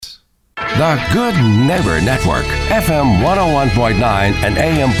The Good Neighbor Network, FM 101.9 and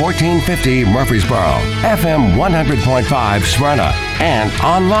AM 1450 Murfreesboro, FM 100.5 Smyrna, and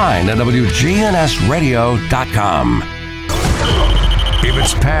online at WGNSradio.com. If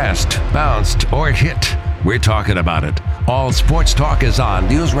it's passed, bounced, or hit, we're talking about it. All Sports Talk is on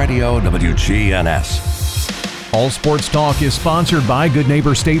News Radio WGNS. All Sports Talk is sponsored by Good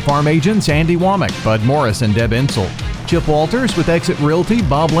Neighbor State Farm agents Andy Womack, Bud Morris, and Deb Insel. Chip Walters with Exit Realty,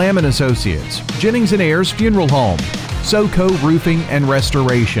 Bob Lamb and Associates. Jennings and Ayers Funeral Home. SoCo Roofing and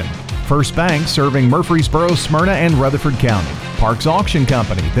Restoration. First Bank serving Murfreesboro, Smyrna, and Rutherford County. Parks Auction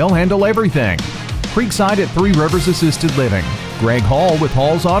Company. They'll handle everything. Creekside at Three Rivers Assisted Living. Greg Hall with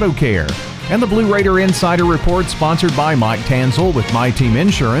Hall's Auto Care. And the Blue Raider Insider Report sponsored by Mike Tanzel with My Team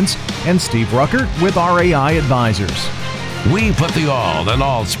Insurance and Steve Ruckert with RAI Advisors. We put the all in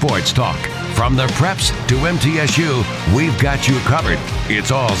all sports talk. From the Preps to MTSU, we've got you covered.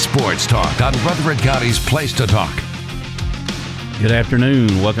 It's All Sports Talk on Rutherford County's Place to Talk. Good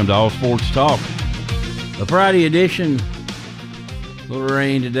afternoon. Welcome to All Sports Talk. A Friday edition. A little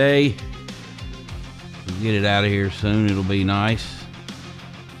rain today. We'll get it out of here soon. It'll be nice.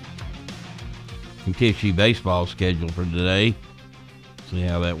 MTSU baseball schedule for today. See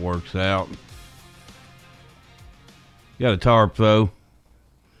how that works out. Got a tarp though.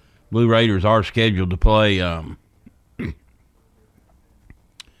 Blue Raiders are scheduled to play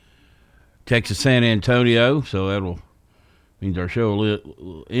Texas San Antonio, so that'll means our show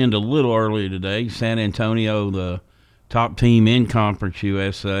will end a little early today. San Antonio, the top team in Conference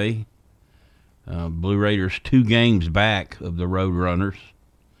USA. Blue Raiders 2 games back of the Roadrunners.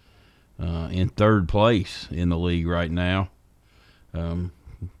 In third place in the league right now. Kind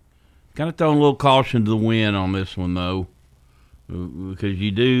of throwing a little caution to the wind on this one, though, because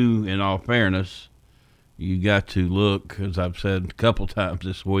you do, in all fairness, you got to look, as I've said a couple times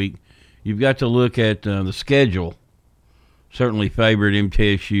this week, you've got to look at the schedule. Certainly favored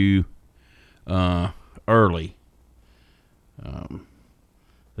MTSU early.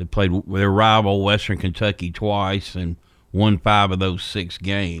 They played their rival, Western Kentucky, twice and won 5 of those 6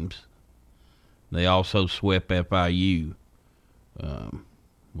 games. They also swept FIU.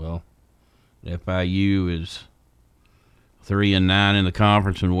 FIU is 3-9 in the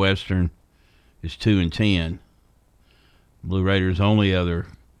conference, and Western is 2-10. Blue Raiders' only other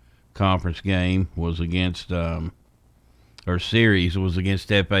conference game was against, series was against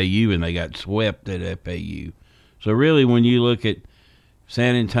FAU, and they got swept at FAU. So really, when you look at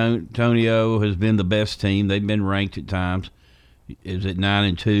San Antonio has been the best team. They've been ranked at times. Is at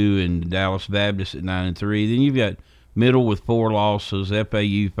 9-2 and Dallas Baptist at 9-3. Then you've got Middle with 4 losses,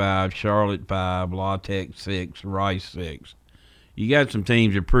 FAU 5, Charlotte 5, La Tech 6, Rice 6. You got some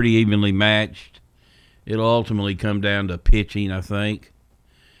teams that are pretty evenly matched. It'll ultimately come down to pitching, I think,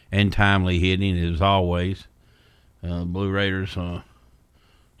 and timely hitting as always. Blue Raiders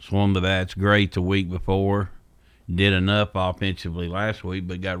swung the bats great the week before. Did enough offensively last week,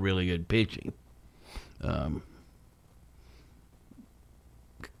 but got really good pitching.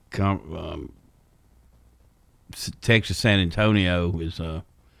 Texas San Antonio is a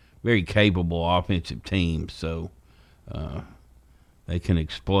very capable offensive team, so they can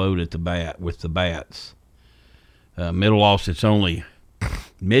explode at the bat with the bats. Middle lost its only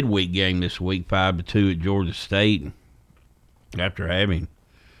midweek game this week, 5-2 at Georgia State, after having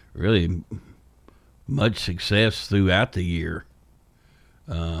really much success throughout the year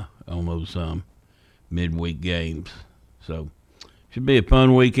on those midweek games. So should be a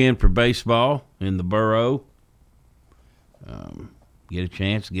fun weekend for baseball in the borough. Get a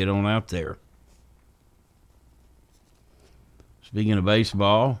chance to get on out there. Speaking of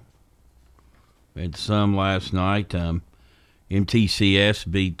baseball, we had some last night.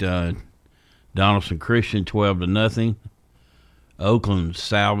 MTCS beat Donaldson Christian 12-0. Oakland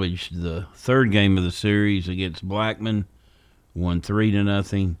salvaged the third game of the series against Blackman, won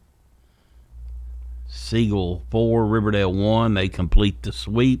 3-0. Siegel 4, Riverdale 1. They complete the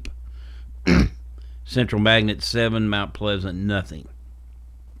sweep. Central Magnet 7, Mount Pleasant nothing.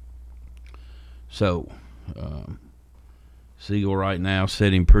 So, Siegel right now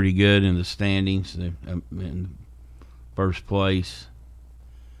sitting pretty good in the standings, in first place.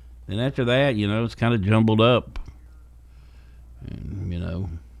 And after that, it's kind of jumbled up.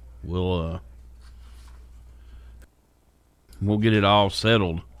 And, we'll get it all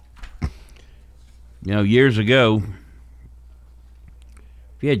settled. Years ago,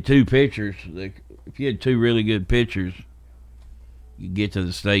 if you had 2 pitchers, if you had 2 really good pitchers, you'd get to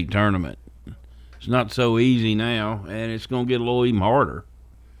the state tournament. It's not so easy now, and it's going to get a little even harder.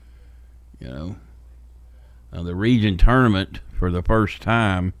 The region tournament for the first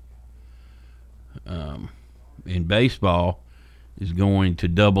time in baseball is going to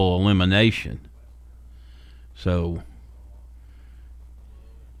double elimination. So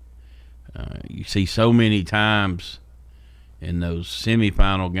you see so many times in those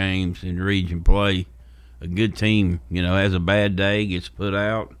semifinal games in region play, a good team, has a bad day, gets put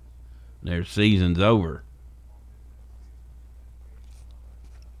out, their season's over.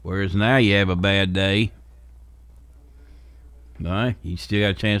 Whereas now you have a bad day, right? You still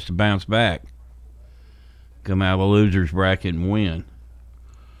got a chance to bounce back, come out of the loser's bracket and win.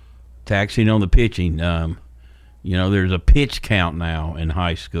 Taxing on the pitching. There's a pitch count now in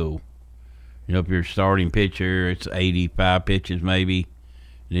high school. If you're a starting pitcher, it's 85 pitches maybe,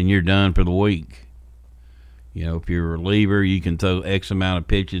 and then you're done for the week. If you're a reliever, you can throw X amount of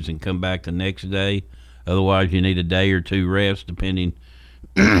pitches and come back the next day. Otherwise, you need a day or two rest, depending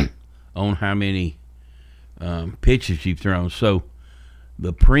on how many pitches you've thrown. So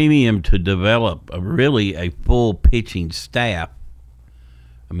the premium to develop a full pitching staff,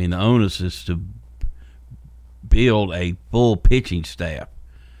 the onus is to build a full pitching staff.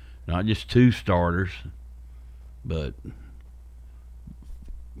 Not just two starters, but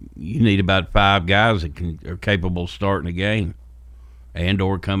you need about 5 guys that are capable of starting a game and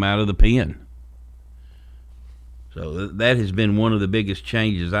or come out of the pen. So that has been one of the biggest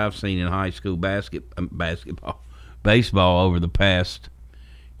changes I've seen in high school baseball over the past,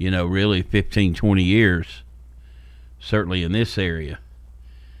 really 15, 20 years, certainly in this area.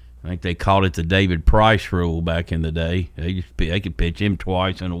 I think they called it the David Price rule back in the day. They could pitch him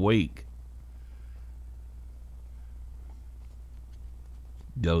twice in a week.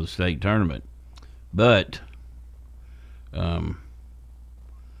 Go to the state tournament. But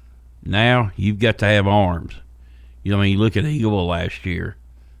now you've got to have arms. You look at Eagleville last year.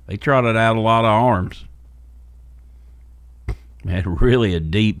 They trotted out a lot of arms. They had really a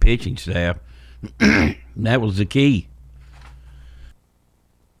deep pitching staff. And that was the key.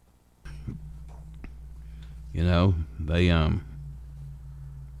 They I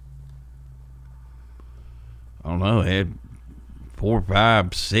don't know, they had 4,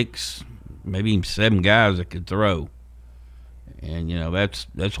 5, 6, maybe even 7 guys that could throw. And that's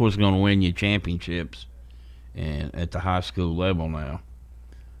what's going to win you championships and at the high school level now.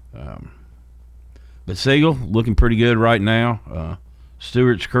 But Siegel looking pretty good right now.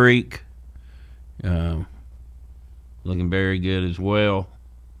 Stewart's Creek looking very good as well.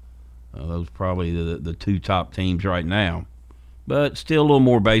 Those are probably the 2 top teams right now. But still a little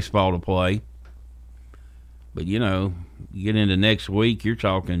more baseball to play. But, you get into next week, you're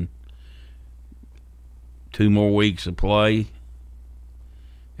talking 2 more weeks of play.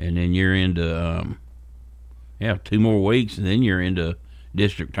 And then you're into, 2 more weeks, and then you're into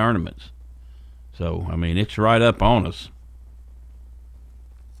district tournaments. So, it's right up on us.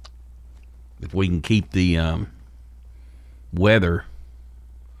 If we can keep the weather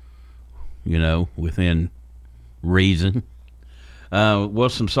within reason.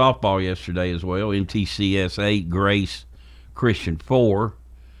 Was some softball yesterday as well. MTCS 8, Grace Christian 4.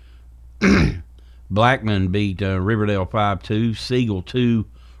 Blackman beat Riverdale 5-2. Siegel 2,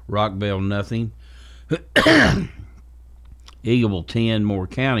 Rockville nothing. Eagleville 10, Moore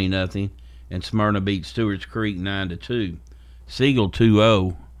County nothing. And Smyrna beat Stewart's Creek 9-2. Siegel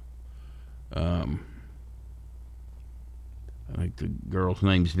 2-0. I think the girl's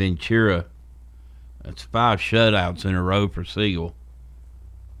name's Ventura. That's 5 shutouts in a row for Siegel.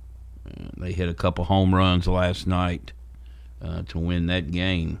 They hit a couple home runs last night to win that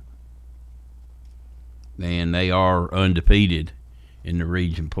game. And they are undefeated in the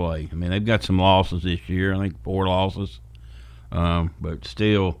region play. They've got some losses this year. I think 4 losses. But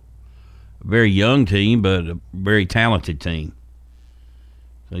still a very young team, but a very talented team.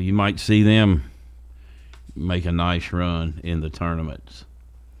 So you might see them make a nice run in the tournaments.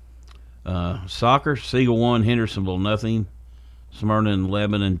 Soccer, Siegel 1, Hendersonville nothing. Smyrna and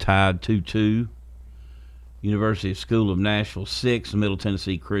Lebanon tied 2-2. University School of Nashville 6, Middle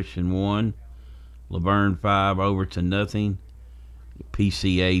Tennessee Christian 1. Laverne 5, Overton nothing.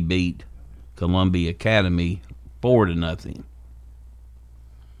 PCA beat Columbia Academy 4-0.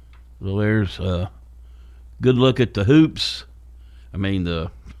 Well, there's a good look at the hoops.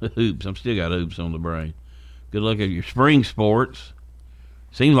 The hoops. I'm still got hoops on the brain. Good look at your spring sports.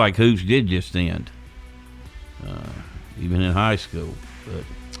 Seems like hoops did just end, even in high school. But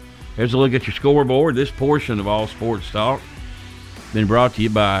here's a look at your scoreboard. This portion of All Sports Talk been brought to you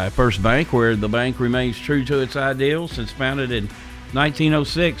by First Bank, where the bank remains true to its ideals since founded in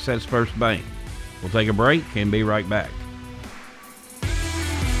 1906. That's First Bank. We'll take a break and be right back.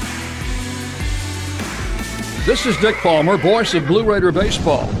 This is Dick Palmer, voice of Blue Raider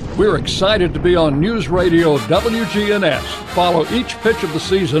Baseball. We're excited to be on News Radio WGNS. Follow each pitch of the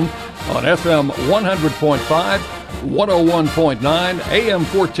season on FM 100.5, 101.9, AM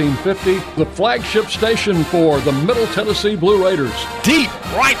 1450, the flagship station for the Middle Tennessee Blue Raiders. Deep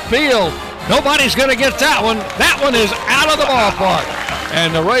right field. Nobody's going to get that one. That one is out of the ballpark.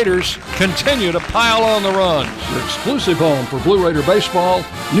 And the Raiders continue to pile on the runs. Your exclusive home for Blue Raider Baseball,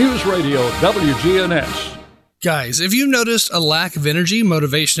 News Radio WGNS. Guys, if you noticed a lack of energy,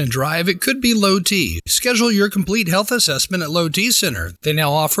 motivation, and drive, it could be low T. Schedule your complete health assessment at Low T Center. They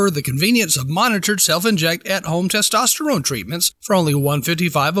now offer the convenience of monitored self-inject at-home testosterone treatments for only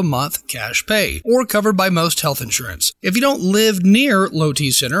 $155 a month cash pay, or covered by most health insurance. If you don't live near Low T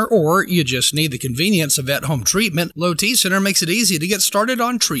Center, or you just need the convenience of at-home treatment, Low T Center makes it easy to get started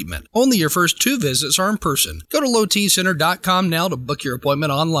on treatment. Only your first 2 visits are in person. Go to lowtcenter.com now to book your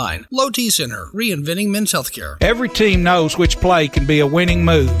appointment online. Low T Center, reinventing men's healthcare. Every team knows which play can be a winning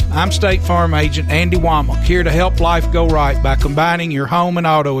move. I'm State Farm Agent Andy Womack, here to help life go right by combining your home and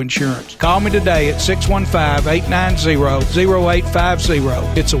auto insurance. Call me today at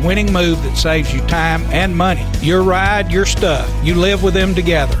 615-890-0850. It's a winning move that saves you time and money. Your ride, your stuff. You live with them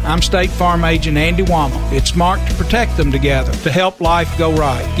together. I'm State Farm Agent Andy Womack. It's smart to protect them together, to help life go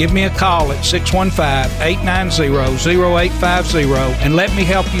right. Give me a call at 615-890-0850 and let me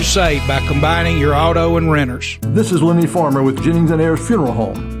help you save by combining your auto and renters. This is Lenny Farmer with Jennings & Ayers Funeral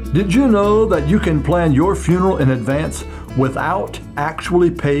Home. Did you know that you can plan your funeral in advance without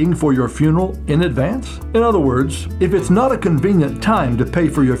actually paying for your funeral in advance? In other words, if it's not a convenient time to pay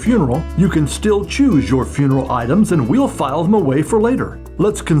for your funeral, you can still choose your funeral items and we'll file them away for later.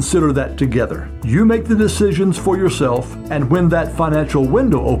 Let's consider that together. You make the decisions for yourself, and when that financial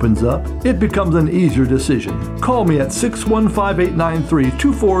window opens up, it becomes an easier decision. Call me at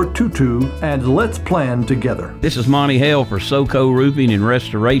 615-893-2422 and let's plan together. This is Monty Hale for SoCo Roofing and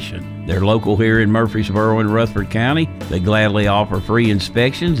Restoration. They're local here in Murfreesboro and Rutherford County. They gladly offer free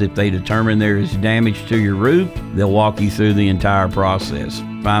inspections. If they determine there is damage to your roof, they'll walk you through the entire process.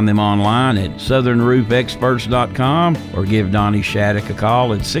 Find them online at southernroofexperts.com or give Donnie Shattuck a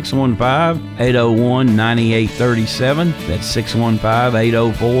call at 615-801-9837. That's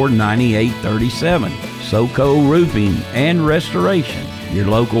 615-804-9837. SoCo Roofing and Restoration, your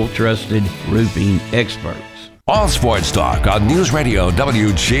local trusted roofing experts. All sports talk on News Radio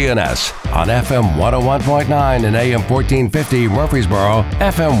WGNS on FM 101.9 and AM 1450 Murfreesboro,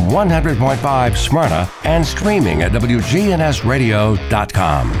 FM 100.5 Smyrna, and streaming at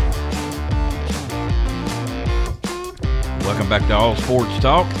WGNSradio.com. Welcome back to All Sports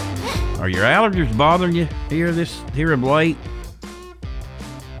Talk. Are your allergies bothering you here of late?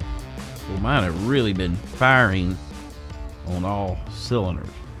 Well, mine have really been firing on all cylinders.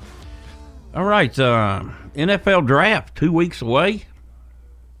 All right, NFL draft 2 weeks away.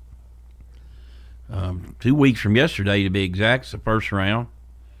 2 weeks from yesterday, to be exact, it's the first round.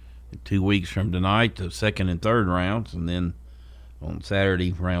 2 weeks from tonight, the second and third rounds, and then on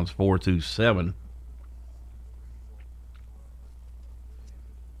Saturday, rounds 4 through 7.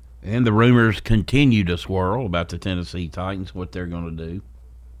 And the rumors continue to swirl about the Tennessee Titans, what they're going to do.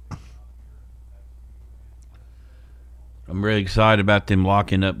 I'm really excited about them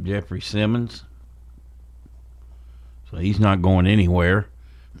locking up Jeffrey Simmons. So he's not going anywhere.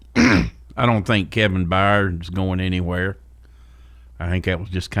 I don't think Kevin Byard is going anywhere. I think that was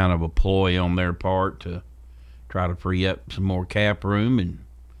just kind of a ploy on their part to try to free up some more cap room, and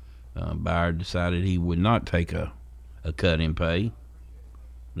Byard decided he would not take a cut in pay.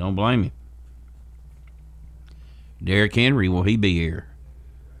 Don't blame him. Derrick Henry, will he be here?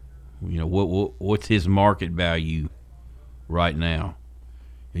 You know, what's his market value right now?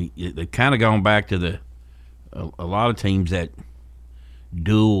 They've kind of gone back to a lot of teams that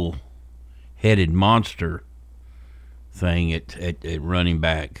dual-headed monster thing at running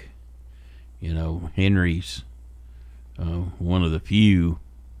back. You know, Henry's one of the few.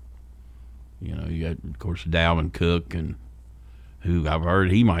 You know, you got, of course, Dalvin Cook, and who I've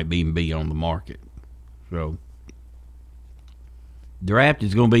heard he might even be on the market. So, draft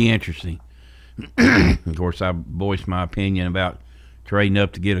is going to be interesting. Of course, I voiced my opinion about trading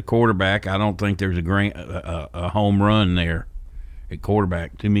up to get a quarterback. I don't think there's a home run there at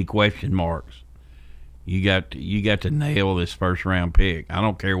quarterback. Too many question marks. You got to nail this first round pick. I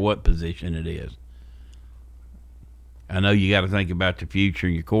don't care what position it is. I know you got to think about the future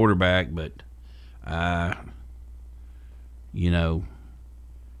of your quarterback, but you know,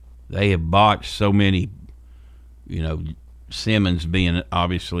 they have botched so many. You know, Simmons being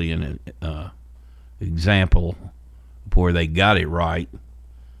obviously an example where they got it right,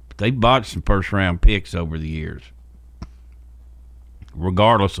 but they bought some first-round picks over the years,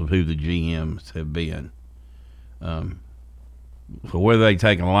 regardless of who the GMs have been. So whether they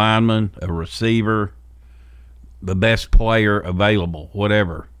take a lineman, a receiver, the best player available,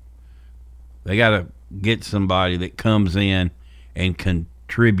 whatever, they got to get somebody that comes in and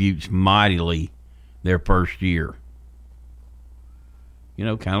contributes mightily their first year. You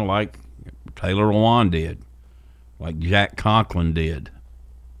know, kind of like Taylor Lewan did, like Jack Conklin did.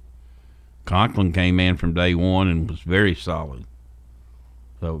 Conklin came in from day one and was very solid.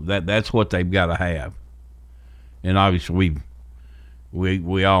 So that's what they've got to have. And obviously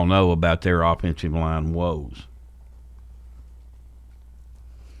we all know about their offensive line woes.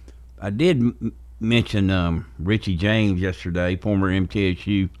 I did mention Richie James yesterday, former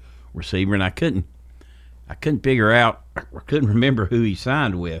MTSU receiver, and I couldn't figure out, or couldn't remember who he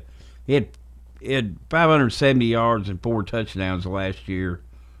signed with. He had 570 yards and 4 touchdowns last year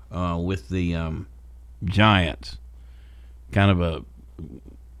with the Giants. Kind of a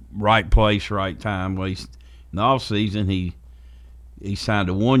right place, right time. Well, in the offseason, he signed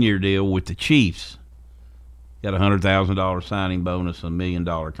a 1-year deal with the Chiefs. Got a $100,000 signing bonus, $1 million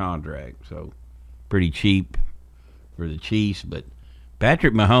contract. So pretty cheap for the Chiefs. But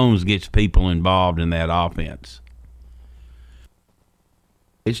Patrick Mahomes gets people involved in that offense.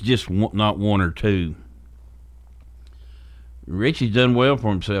 It's just not one or two. Richie's done well for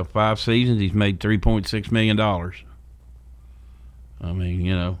himself. 5 seasons, he's made $3.6 million. I mean,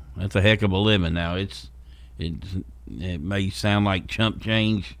 you know, that's a heck of a living. Now, it may sound like chump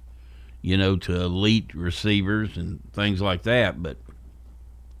change, you know, to elite receivers and things like that, but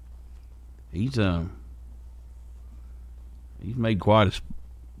he's made quite a,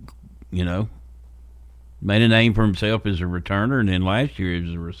 you know, made a name for himself as a returner, and then last year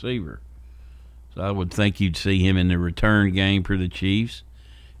as a receiver. So I would think you'd see him in the return game for the Chiefs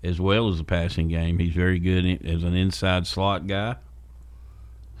as well as the passing game. He's very good as an inside slot guy.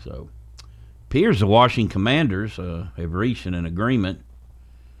 So appears the Washington Commanders have reached an agreement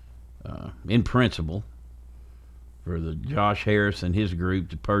in principle for the Josh Harris and his group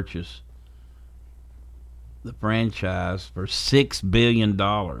to purchase the franchise for $6 billion.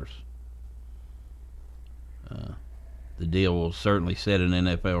 The deal will certainly set an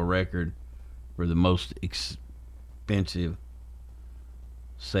NFL record for the most expensive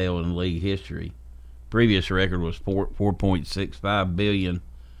sale in league history. Previous record was $4.65 billion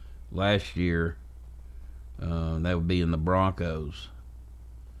last year. That would be in the Broncos.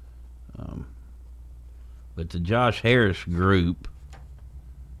 But the Josh Harris group,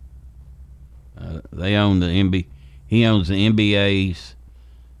 they own the NBA. He owns the NBA's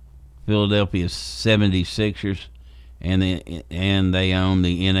Philadelphia 76ers, and they own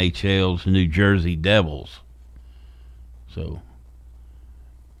the NHL's New Jersey Devils. So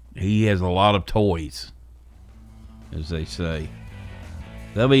he has a lot of toys, as they say.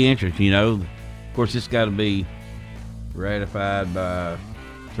 That'll be interesting, you know. Of course, it's got to be ratified by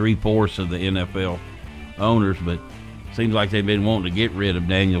 3/4 of the NFL owners, but it seems like they've been wanting to get rid of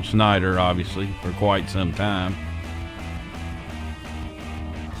Daniel Snyder, obviously, for quite some time.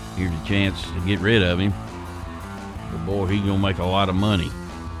 Here's a chance to get rid of him. But boy, he's going to make a lot of money.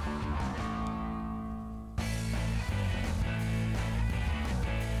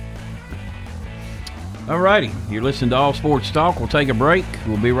 All righty, you're listening to All Sports Talk. We'll take a break.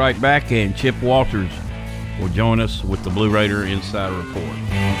 We'll be right back, and Chip Walters will join us with the Blue Raider Insider Report.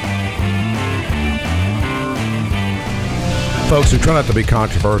 Folks, we try not to be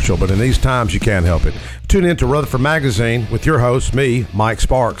controversial, but in these times you can't help it. Tune in to Rutherford Magazine with your host, me, Mike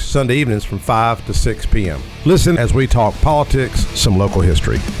Sparks, Sunday evenings from 5 to 6 p.m. Listen as we talk politics, some local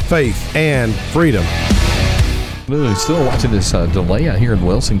history, faith, and freedom. Still watching this delay out here in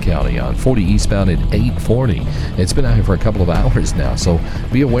Wilson County on 40 eastbound at 840. It's been out here for a couple of hours now, so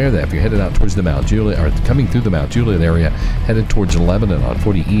be aware of that. If you're headed out towards the Mount Juliet, or coming through the Mount Juliet area, headed towards Lebanon on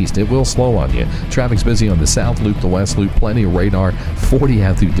 40 east, it will slow on you. Traffic's busy on the south loop, the west loop, plenty of radar. 40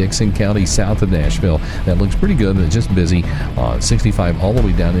 out through Dixon County, south of Nashville. That looks pretty good, and it's just busy on 65 all the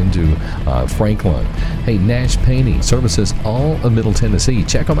way down into Franklin. Hey, Nash Painting services all of Middle Tennessee.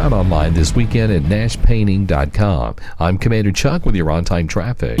 Check them out online this weekend at nashpainting.com. I'm Commander Chuck with your on-time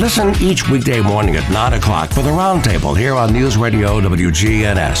traffic. Listen each weekday morning at 9 o'clock for the Roundtable here on News Radio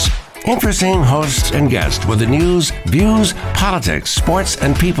WGNS. Interesting hosts and guests with the news, views, politics, sports,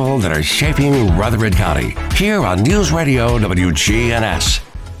 and people that are shaping Rutherford County. Here on News Radio WGNS.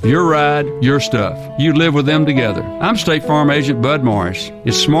 Your ride, your stuff. You live with them together. I'm State Farm Agent Bud Morris.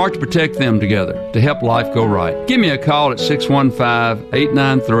 It's smart to protect them together to help life go right. Give me a call at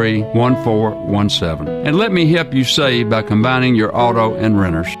 615-893-1417 and let me help you save by combining your auto and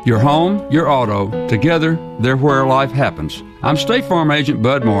renters. Your home, your auto, together, they're where life happens. I'm State Farm Agent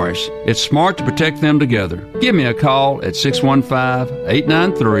Bud Morris. It's smart to protect them together. Give me a call at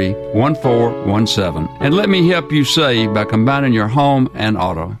 615-893-1417 and let me help you save by combining your home and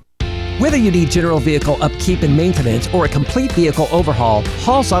auto. Whether you need general vehicle upkeep and maintenance or a complete vehicle overhaul,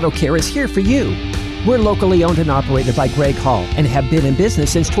 Hall's Auto Care is here for you. We're locally owned and operated by Greg Hall and have been in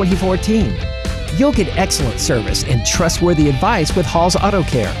business since 2014. You'll get excellent service and trustworthy advice with Hall's Auto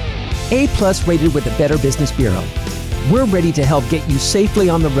Care. A+ rated with the Better Business Bureau. We're ready to help get you safely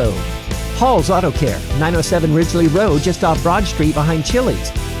on the road. Hall's Auto Care, 907 Ridgely Road, just off Broad Street behind Chili's.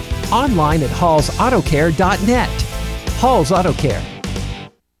 Online at hallsautocare.net. Hall's Auto Care.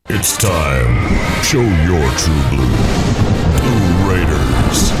 It's time. Show your true blue. Blue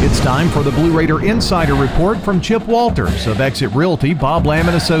Raiders. It's time for the Blue Raider Insider Report from Chip Walters of Exit Realty Bob Lamb &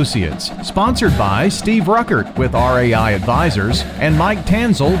 Associates. Sponsored by Steve Ruckert with RAI Advisors and Mike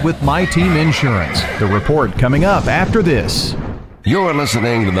Tanzel with My Team Insurance. The report coming up after this. You're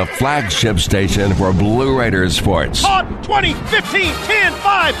listening to the flagship station for Blue Raiders sports. Caught 20, 15, 10,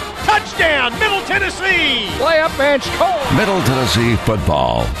 5, touchdown, Middle Tennessee. Play up and score. Middle Tennessee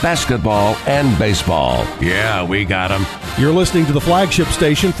football, basketball, and baseball. Yeah, we got them. You're listening to the flagship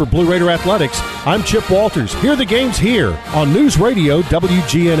station for Blue Raider Athletics. I'm Chip Walters. Hear the games here on News Radio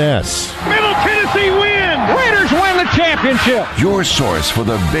WGNS. Middle Tennessee wins. Raiders win the championship. Your source for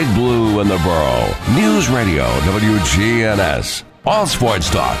the Big Blue and the Borough. News Radio WGNS. All sports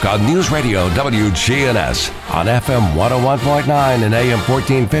talk on News Radio WGNS on FM 101.9 and AM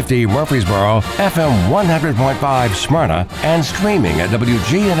 1450 Murfreesboro, FM 100.5 Smyrna, and streaming at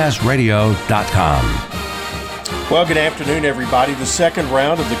WGNSradio.com. Well, good afternoon, everybody. The second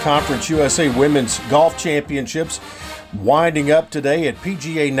round of the Conference USA Women's Golf Championships winding up today at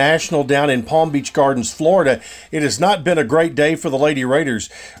PGA National down in Palm Beach Gardens, Florida. It has not been a great day for the Lady Raiders.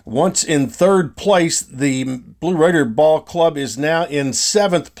 Once in third place, the Blue Raider Ball Club is now in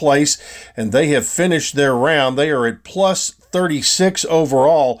seventh place, and they have finished their round. They are at plus 36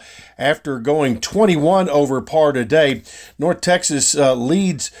 overall after going 21 over par today. North Texas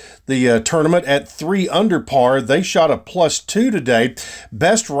leads the tournament at 3 under par. They shot a plus 2 today.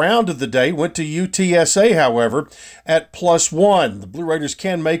 Best round of the day went to UTSA, however, at plus 1. The Blue Raiders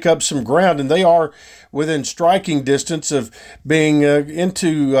can make up some ground, and they are within striking distance of being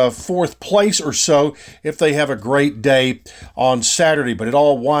into fourth place or so if they have a great day on Saturday. But it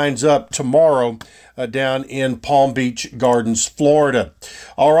all winds up tomorrow down in Palm Beach Gardens, Florida.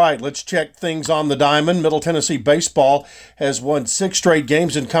 All right, let's check things on the diamond. Middle Tennessee baseball has won 6 straight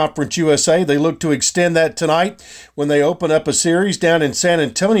games in Conference USA. They look to extend that tonight when they open up a series down in San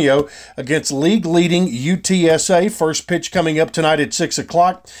Antonio against league-leading UTSA. First pitch coming up tonight at 6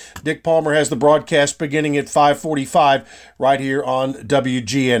 o'clock. Dick Palmer has the broadcast beginning at 5:45 right here on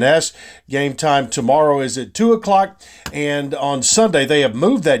WGNS. Game time tomorrow is at 2 o'clock, and on Sunday they have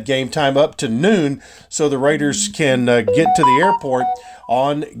moved that game time up to noon so the Raiders can get to the airport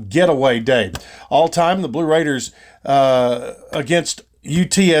on getaway day. All time, the Blue Raiders against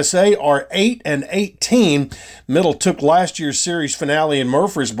UTSA are 8-18. Middle took last year's series finale in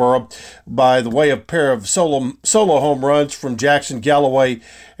Murfreesboro by the way of a pair of solo home runs from Jackson Galloway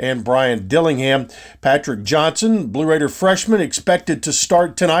and Brian Dillingham. Patrick Johnson, Blue Raider freshman, expected to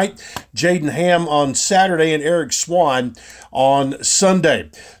start tonight. Jaden Ham on Saturday and Eric Swan on Sunday.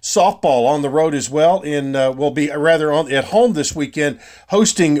 Softball on the road as well. Will be at home this weekend,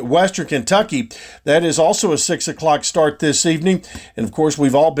 hosting Western Kentucky. That is also a 6 o'clock start this evening. And of course,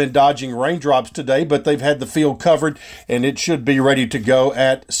 we've all been dodging raindrops today, but they've had the field covered, and it should be ready to go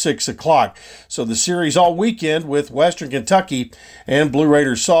at 6 o'clock. So the series all weekend with Western Kentucky and Blue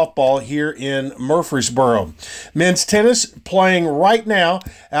Raiders softball here in Murfreesboro. Men's tennis playing right now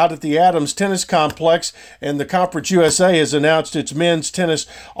out at the Adams Tennis Complex, and the Conference USA has announced its men's tennis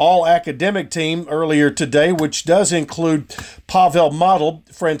all-academic team earlier today, which does include Pavel Model,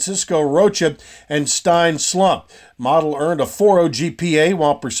 Francisco Rocha, and Stein Slump. Model earned a 4.0 GPA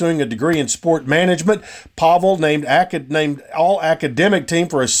while pursuing a degree in sport management. Pavel named all-academic team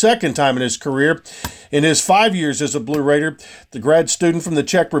for a second time in his career. In his 5 years as a Blue Raider, the grad student from the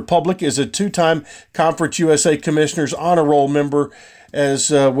Czech Republic is a 2-time Conference USA Commissioner's Honor Roll member, as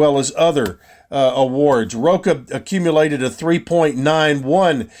well as other awards. Roca accumulated a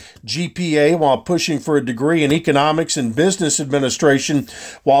 3.91 GPA while pushing for a degree in economics and business administration,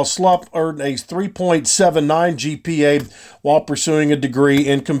 while Slump earned a 3.79 GPA while pursuing a degree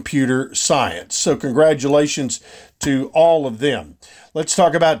in computer science. So congratulations to all of them. Let's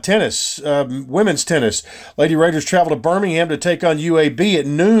talk about tennis, women's tennis. Lady Raiders travel to Birmingham to take on UAB at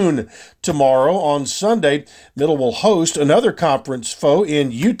noon tomorrow. On Sunday, Middle will host another conference foe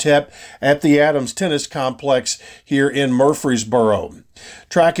in UTEP at the Adams Tennis Complex here in Murfreesboro.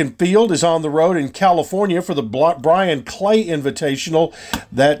 Track and field is on the road in California for the Brian Clay Invitational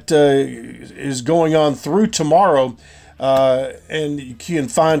that is going on through tomorrow. And you can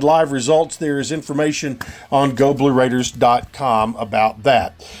find live results. There is information on GoBlueRaiders.com about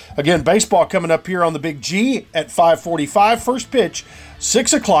that. Again, baseball coming up here on the Big G at 5:45. First pitch,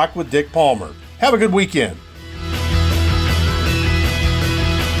 6 o'clock with Dick Palmer. Have a good weekend.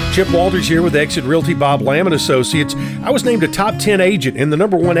 Chip Walters here with Exit Realty Bob Lamb & Associates. I was named a top 10 agent in the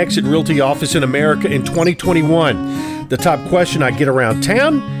 #1 Exit Realty office in America in 2021. The top question I get around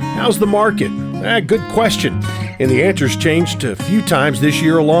town, how's the market? Good question. And the answer's changed a few times this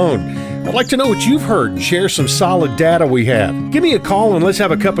year alone. I'd like to know what you've heard and share some solid data we have. Give me a call and let's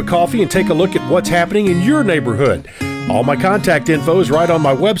have a cup of coffee and take a look at what's happening in your neighborhood. All my contact info is right on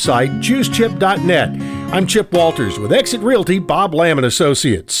my website, choosechip.net. I'm Chip Walters with Exit Realty Bob Lamb &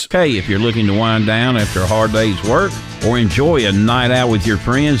 Associates. Okay, if you're looking to wind down after a hard day's work or enjoy a night out with your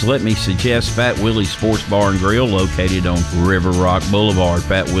friends, let me suggest Fat Willie's Sports Bar and Grill located on River Rock Boulevard.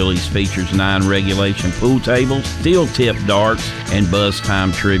 Fat Willie's features 9 regulation pool tables, steel-tip darts, and buzz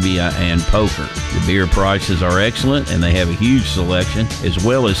time trivia and poker. The beer prices are excellent, and they have a huge selection, as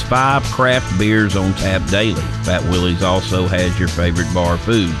well as 5 craft beers on tap daily. Fat Willie's also has your favorite bar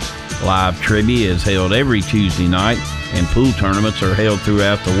foods. Live trivia is held every Tuesday night, and pool tournaments are held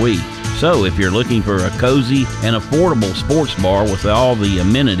throughout the week. So if you're looking for a cozy and affordable sports bar with all the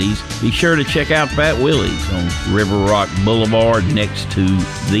amenities, be sure to check out Fat Willie's on River Rock Boulevard next to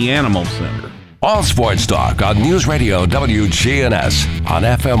the Animal Center. All Sports Talk on News Radio WGNS on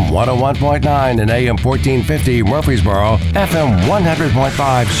FM 101.9 and AM 1450 Murfreesboro, FM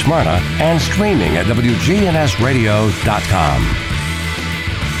 100.5 Smyrna, and streaming at WGNSradio.com.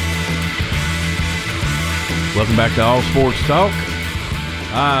 Welcome back to All Sports Talk.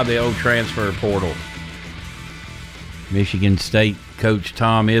 The old transfer portal. Michigan State coach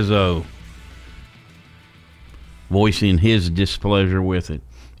Tom Izzo voicing his displeasure with it.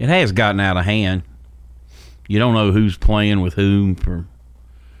 It has gotten out of hand. You don't know who's playing with whom from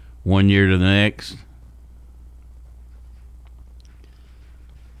one year to the next.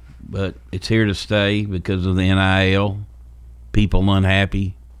 But it's here to stay because of the NIL. People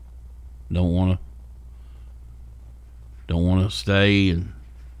unhappy. Don't want to stay, and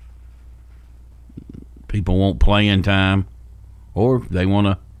people want playing time, or they want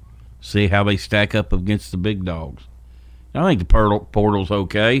to see how they stack up against the big dogs. I think the portal's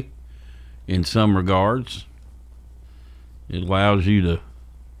okay in some regards. It allows you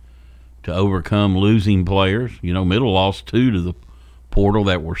to overcome losing players. You know, Middle lost 2 to the portal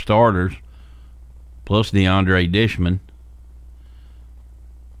that were starters, plus DeAndre Dishman.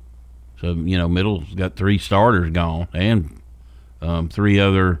 So, you know, Middle's got 3 starters gone and 3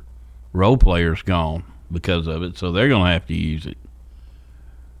 other role players gone because of it. So they're going to have to use it.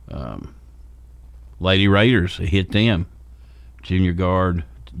 Lady Raiders hit them. Rising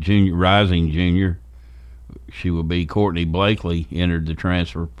junior. She will be Courtney Blakely, entered the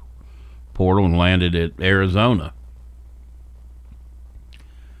transfer portal and landed at Arizona.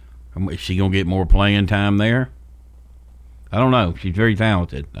 Is she going to get more playing time there? I don't know. She's very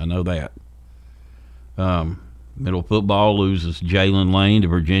talented. I know that. Middle football loses Jalen Lane to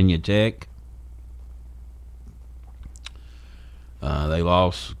Virginia Tech. They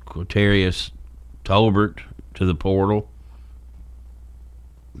lost Quatarius Tolbert to the portal.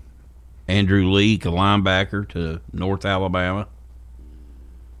 Andrew Leak, a linebacker, to North Alabama.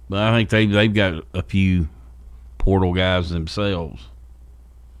 But I think they've got a few portal guys themselves.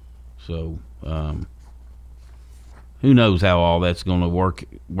 So, who knows how all that's going to work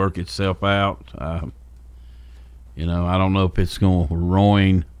itself out. You know, I don't know if it's going to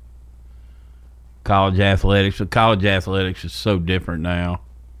ruin college athletics, but college athletics is so different now.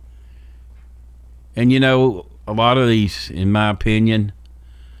 And, you know, a lot of these, in my opinion,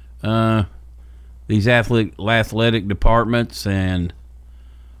 these athletic departments and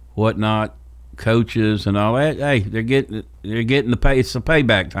whatnot, coaches and all that, hey, they're getting the pay. It's the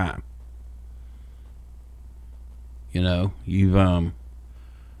payback time. You know, you've as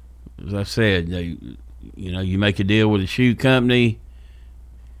I said, you make a deal with a shoe company,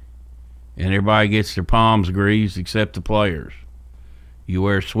 and everybody gets their palms greased except the players. You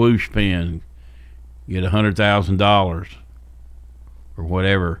wear a swoosh pin, get $100,000 or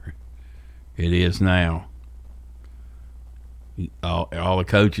whatever it is now. All the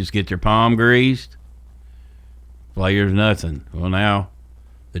coaches get their palm greased, players nothing. Well, now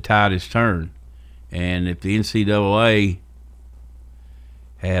the tide has turned, and if the NCAA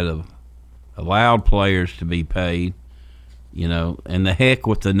had allowed players to be paid, and the heck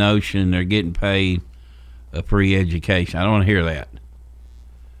with the notion they're getting paid a free education. I don't want to hear that.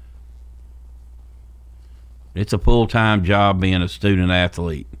 It's a full-time job being a student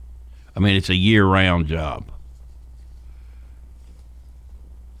athlete. I mean, it's a year-round job.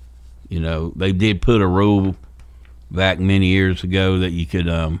 They did put a rule back many years ago that you could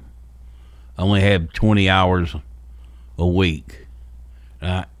only have 20 hours a week.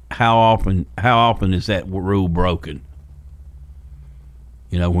 How often is that rule broken?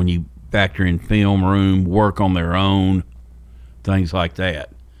 When you factor in film room, work on their own, things like that.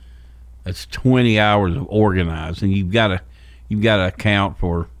 That's 20 hours of organized, and you've got to account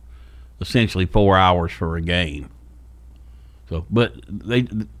for essentially 4 hours for a game. So, but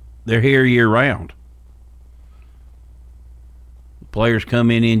they're here year round. Players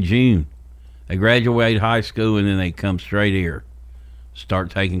come in June. They graduate high school and then they come straight here, start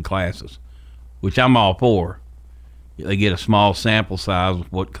taking classes, which I'm all for. They get a small sample size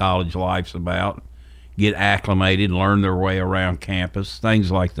of what college life's about, get acclimated, learn their way around campus,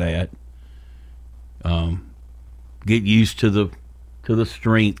 things like that. Get used to the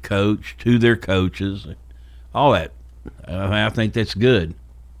strength coach, to their coaches, all that. I think that's good.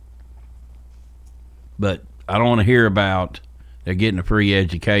 But I don't want to hear about they're getting a free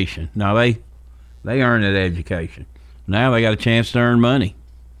education. Now they earn that education. Now they got a chance to earn money.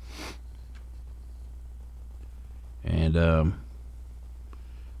 And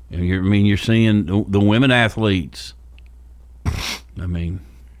you're seeing the women athletes. I mean,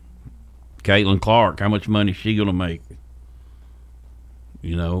 Caitlin Clark, how much money is she going to make?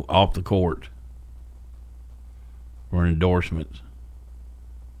 Off the court for endorsements.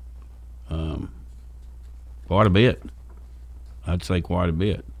 Quite a bit. I'd say quite a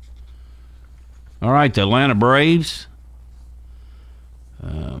bit. All right, the Atlanta Braves.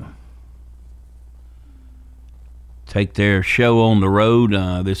 Take their show on the road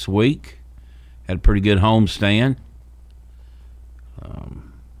this week. Had a pretty good homestand.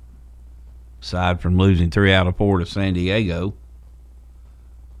 Aside from losing 3 out of 4 to San Diego.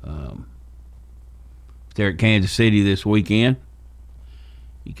 If they're at Kansas City this weekend,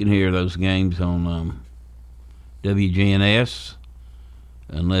 you can hear those games on WGNS.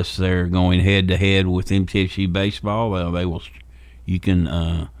 Unless they're going head to head with MTSU baseball,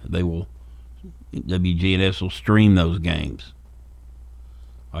 WGNS will stream those games.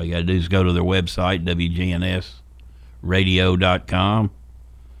 All you got to do is go to their website, WGNSradio.com.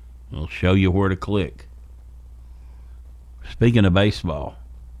 It'll show you where to click. Speaking of baseball,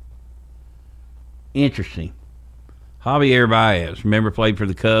 interesting. Javier Baez, remember, played for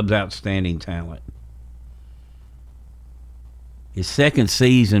the Cubs, outstanding talent. His second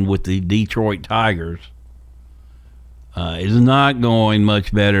season with the Detroit Tigers is not going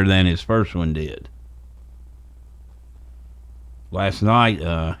much better than his first one did. Last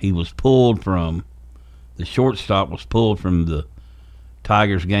night, he was pulled from, the shortstop was pulled from the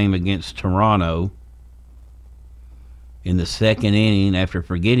Tigers game against Toronto in the second inning after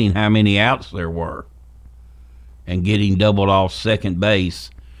forgetting how many outs there were and getting doubled off second base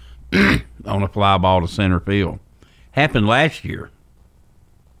on a fly ball to center field. Happened last year.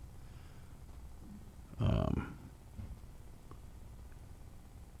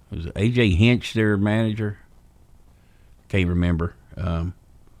 Was it A.J. Hinch their manager? Can't remember.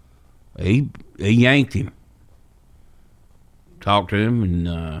 He yanked him. Talked to him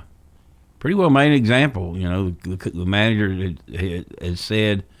and pretty well made an example. The manager had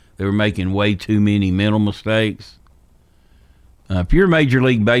said they were making way too many mental mistakes. If you're a Major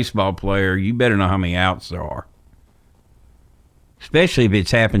League Baseball player, you better know how many outs there are. Especially if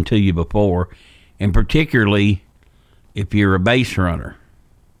it's happened to you before, and particularly if you're a base runner.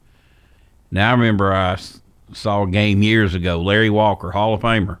 Now, I remember I saw a game years ago. Larry Walker, Hall of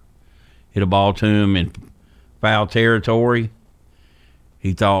Famer, hit a ball to him in foul territory.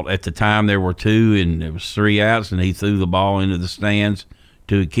 He thought at the time there were 2 and there was 3 outs, and he threw the ball into the stands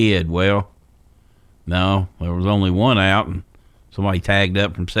to a kid. Well, no, there was only 1 out, and somebody tagged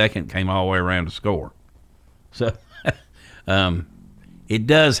up from second, came all the way around to score. So it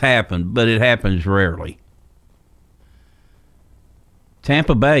does happen, but it happens rarely.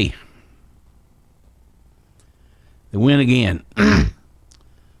 Tampa Bay. They win again.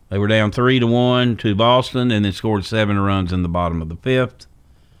 They were down 3-1 to Boston and then scored 7 runs in the bottom of the 5th.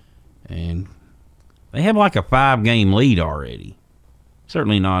 And they have like a 5-game lead already.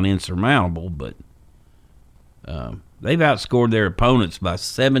 Certainly not insurmountable, but they've outscored their opponents by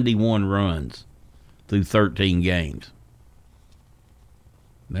 71 runs through 13 games.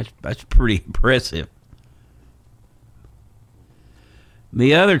 That's pretty impressive.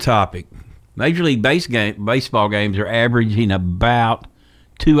 The other topic, Major League Baseball games are averaging about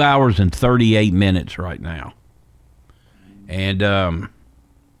 2 hours and 38 minutes right now. And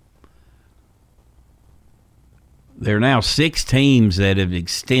there are now 6 teams that have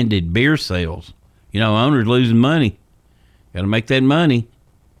extended beer sales. Owners losing money. Got to make that money.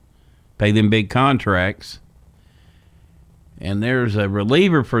 Pay them big contracts. And there's a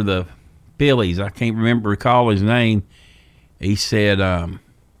reliever for the Phillies. I can't recall his name. He said,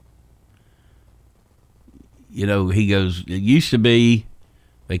 he goes, it used to be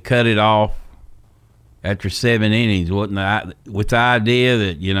they cut it off after 7 innings. With the idea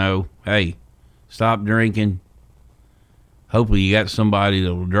that, hey, stop drinking. Hopefully you got somebody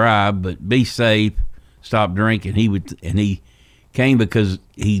that'll drive, but be safe. Stop drinking. He came because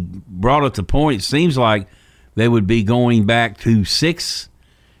he brought it to point. It seems like they would be going back to 6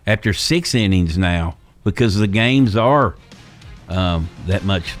 after 6 innings now because the games are that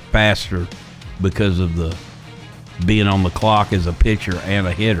much faster because of the being on the clock as a pitcher and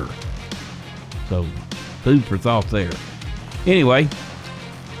a hitter. So, food for thought there. Anyway,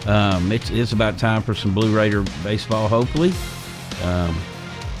 it's about time for some Blue Raider baseball, hopefully.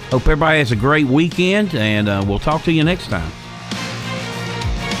 Hope everybody has a great weekend, and we'll talk to you next time.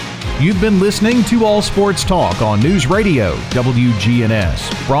 You've been listening to All Sports Talk on News Radio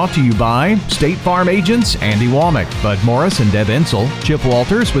WGNS. Brought to you by State Farm agents Andy Womack, Bud Morris and Deb Ensel, Chip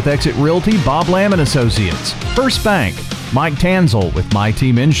Walters with Exit Realty, Bob Lamb and Associates, First Bank, Mike Tanzel with My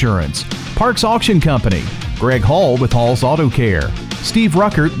Team Insurance, Parks Auction Company, Greg Hall with Hall's Auto Care, Steve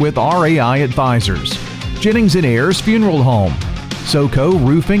Ruckert with RAI Advisors, Jennings & Ayers Funeral Home, SoCo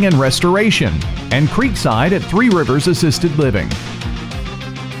Roofing and Restoration, and Creekside at Three Rivers Assisted Living.